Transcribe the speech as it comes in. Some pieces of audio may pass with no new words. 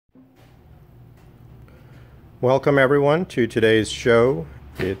Welcome everyone to today's show.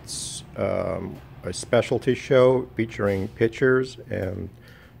 It's a specialty show featuring pictures and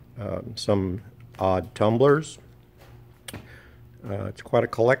some odd tumblers. It's quite a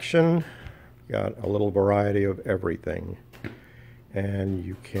collection. Got a little variety of everything. And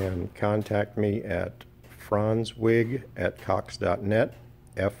you can contact me at franzwig@cox.net,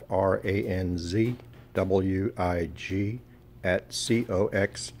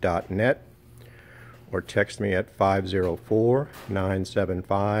 franzwig@cox.net, or text me at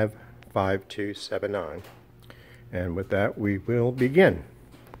 504-975-5279. And with that, we will begin.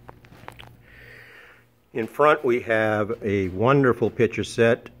 In front, we have a wonderful picture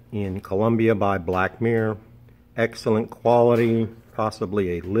set in Columbia by Blackmere. Excellent quality,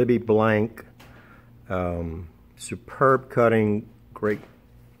 possibly a Libby blank. Superb cutting, great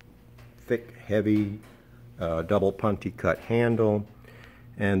thick, heavy, double punty cut handle.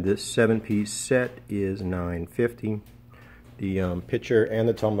 And this 7-piece set is $9.50. The picture and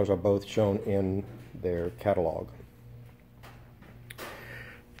the tumblers are both shown in their catalog.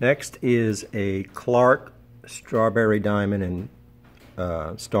 Next is a Clark Strawberry Diamond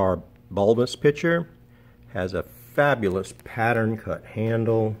and Star Bulbous pitcher. Has a fabulous pattern cut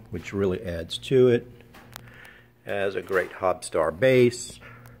handle, which really adds to it. Has a great Hobstar base.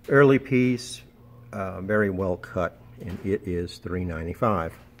 Early piece, very well cut, and it is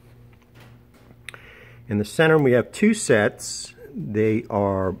 $3.95. In the center we have two sets. They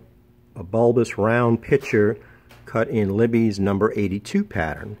are a bulbous round pitcher cut in Libby's number 82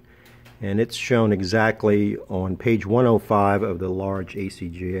 pattern, and it's shown exactly on page 105 of the large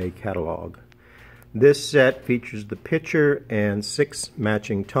ACGA catalog. This set features the pitcher and 6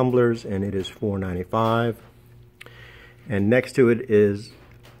 matching tumblers, and it is $4.95. And next to it is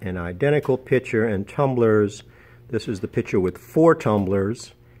an identical pitcher and tumblers. This is the pitcher with 4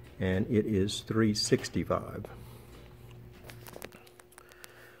 tumblers, and it is $3.65.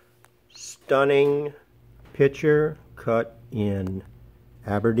 Stunning pitcher cut in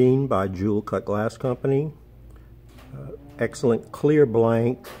Aberdeen by Jewel Cut Glass Company. Excellent clear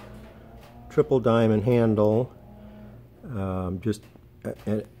blank, triple diamond handle. Just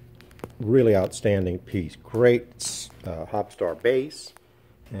a really outstanding piece. Great Hobstar base,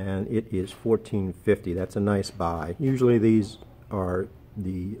 and it is $14.50. That's a nice buy. Usually these are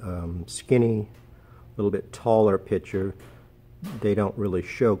the skinny, little bit taller pitcher. They don't really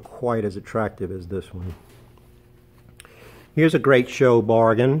show quite as attractive as this one. Here's a great show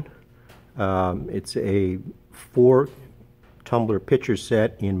bargain. It's a 4 tumbler pitcher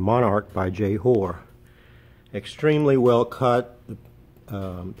set in Monarch by J. Hoare. Extremely well cut.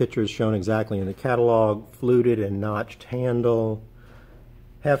 The pitcher is shown exactly in the catalog. Fluted and notched handle.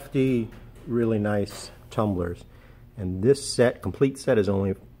 Hefty, really nice tumblers. And this set, complete set, is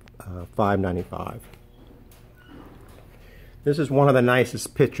only $5.95. This is one of the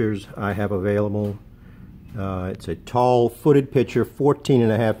nicest pitchers I have available. It's a tall footed pitcher,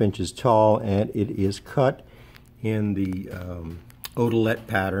 14.5 inches tall, and it is cut in the Odalette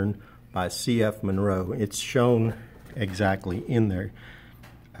pattern by C.F. Monroe. It's shown exactly in their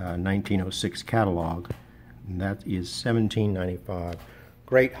 1906 catalog, and that is $17.95.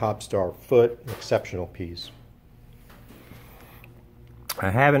 Great Hobstar foot, exceptional piece. I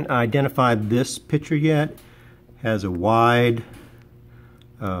haven't identified this pitcher yet. Has a wide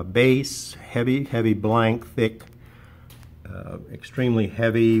base, heavy blank, thick, extremely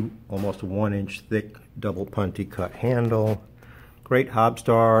heavy, almost a 1-inch thick double punty cut handle. Great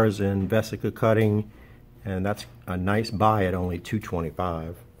Hobstars and Vesica cutting, and that's a nice buy at only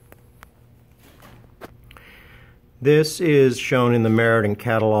 $2.25. This is shown in the Meriden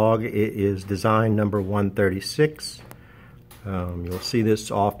catalog. It is design number 136. You'll see this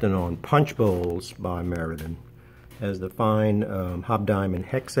often on punch bowls by Meriden. Has the fine Hobdiamond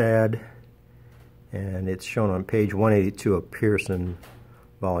Hexad, and it's shown on page 182 of Pearson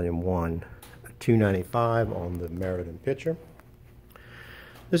Volume 1. $2.95 on the Meriden pitcher.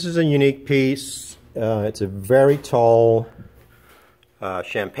 This is a unique piece. It's a very tall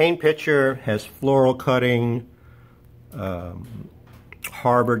champagne pitcher. Has floral cutting,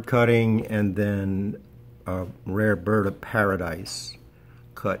 Harvard cutting, and then a rare bird of paradise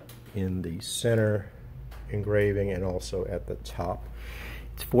cut in the center engraving and also at the top.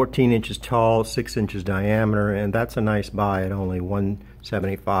 It's 14 inches tall, 6 inches diameter, and that's a nice buy at only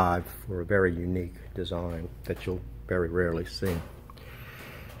 $175 for a very unique design that you'll very rarely see.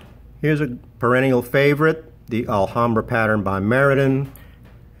 Here's a perennial favorite, the Alhambra pattern by Meriden.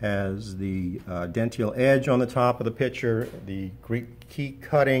 Has the dentile edge on the top of the pitcher, the Greek key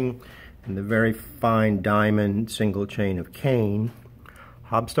cutting, and the very fine diamond single chain of cane.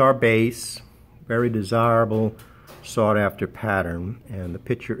 Hobstar base, very desirable, sought after pattern, and the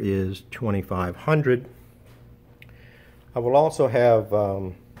picture is 2500. I will also have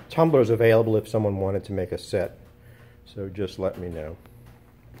tumblers available if someone wanted to make a set, so just let me know.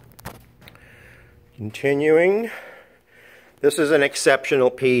 Continuing, this is an exceptional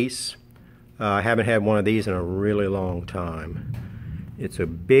piece. I haven't had one of these in a really long time. It's a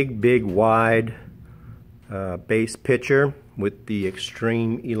big wide base pitcher with the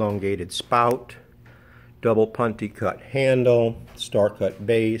extreme elongated spout, double punty cut handle, star cut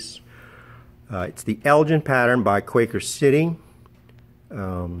base. It's the Elgin pattern by Quaker City.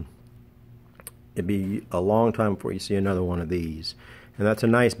 It'd be a long time before you see another one of these. And that's a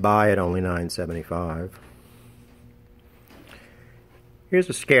nice buy at only $9.75. Here's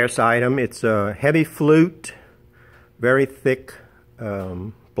a scarce item. It's a heavy flute, very thick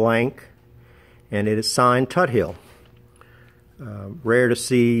blank, and it is signed Tuthill. Rare to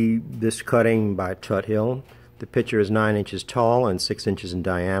see this cutting by Tuthill. The picture is 9 inches tall and 6 inches in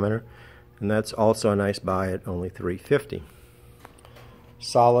diameter, and that's also a nice buy at only $3.50.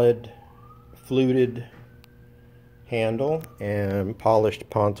 Solid fluted handle and polished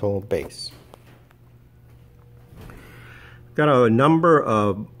pontile base. Got a number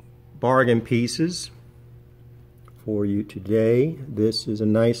of bargain pieces for you today. This is a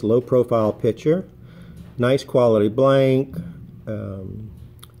nice low profile picture, nice quality blank,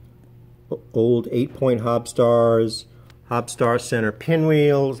 old 8-point Hobstars, Hobstar center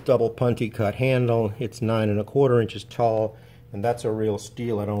pinwheels, double punty cut handle. It's 9 1/4 inches tall, and that's a real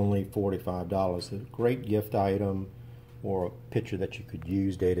steal at only $45. A great gift item or a picture that you could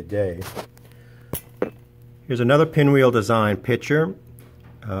use day to day. Here's another pinwheel design picture.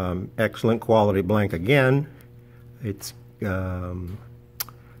 Excellent quality blank again. It's the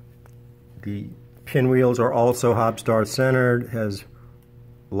pinwheels are also Hobstar centered, has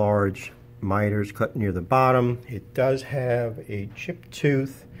large miters cut near the bottom. It does have a chipped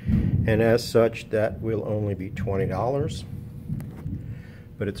tooth, and as such that will only be $20.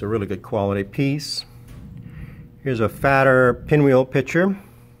 But it's a really good quality piece. Here's a fatter pinwheel pitcher.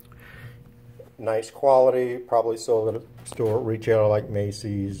 Nice quality, probably sold at a store retailer like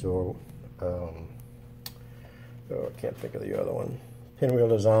Macy's or I can't think of the other one. Pinwheel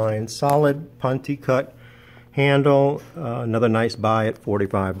design, solid punty cut handle, another nice buy at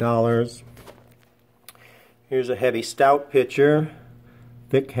 $45. Here's a heavy stout pitcher,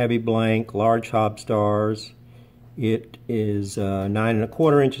 thick heavy blank, large Hobstars. It is 9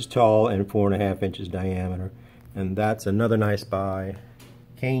 1/4 inches tall and 4 1/2 inches diameter, and that's another nice buy.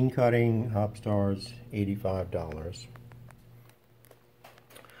 Cane cutting, Hobstars, $85.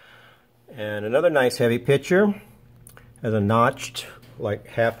 And another nice heavy pitcher has a notched, like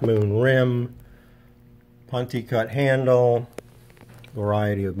half moon rim, punty cut handle,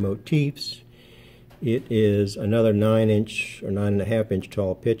 variety of motifs. It is another 9 inch or 9 1/2 inch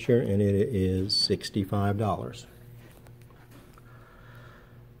tall pitcher, and it is $65.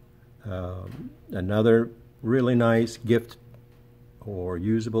 Another really nice gift or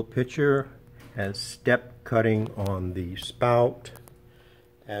usable pitcher has step cutting on the spout,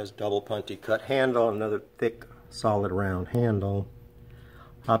 has double punty cut handle, another thick solid round handle,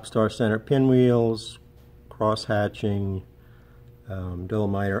 Hobstar center pinwheels, cross hatching, double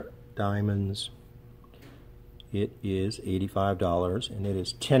miter diamonds. It is $85, and it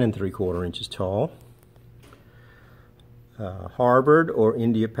is 10 3/4 inches tall. Harvard or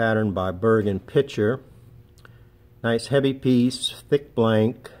India pattern by Bergen pitcher. Nice heavy piece, thick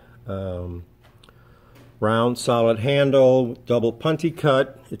blank, round solid handle, double punty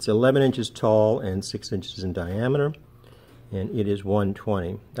cut. It's 11 inches tall and 6 inches in diameter, and it is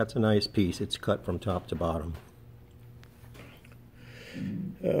 $120. That's a nice piece. It's cut from top to bottom.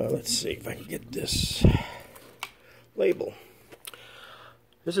 Let's see if I can get this label.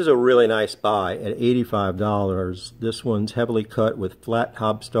 This is a really nice buy at $85. This one's heavily cut with flat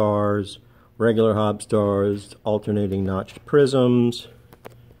Hobstars, regular Hobstars, alternating notched prisms,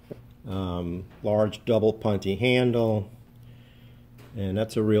 large double punty handle, and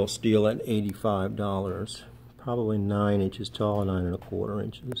that's a real steal at $85. Probably 9 inches tall, 9 1/4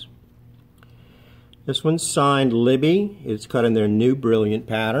 inches. This one's signed Libby. It's cut in their new Brilliant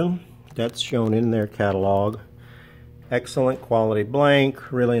pattern. That's shown in their catalog. Excellent quality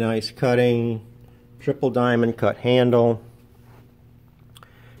blank, really nice cutting, triple diamond cut handle,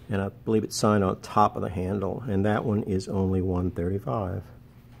 and I believe it's signed on top of the handle, and that one is only $135.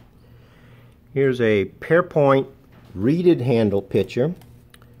 Here's a Pearpoint reeded handle pitcher.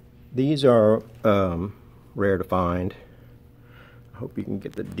 These are rare to find. I hope you can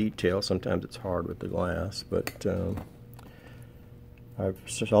get the detail. Sometimes it's hard with the glass, but I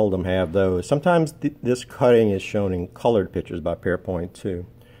seldom have those. Sometimes this cutting is shown in colored pictures by Pearpoint too.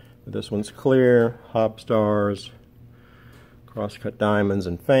 But this one's clear, hub stars, cross-cut diamonds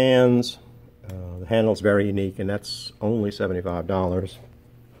and fans. The handle's very unique, and that's only $75.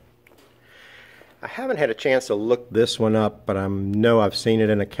 I haven't had a chance to look this one up, but I know I've seen it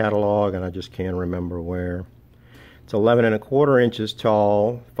in a catalog, and I just can't remember where. It's 11 1/4 inches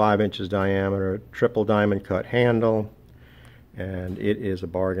tall, 5 inches diameter, triple diamond cut handle, and it is a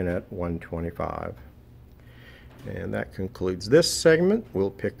bargain at $125. And that concludes this segment.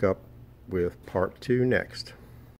 We'll pick up with part 2 next.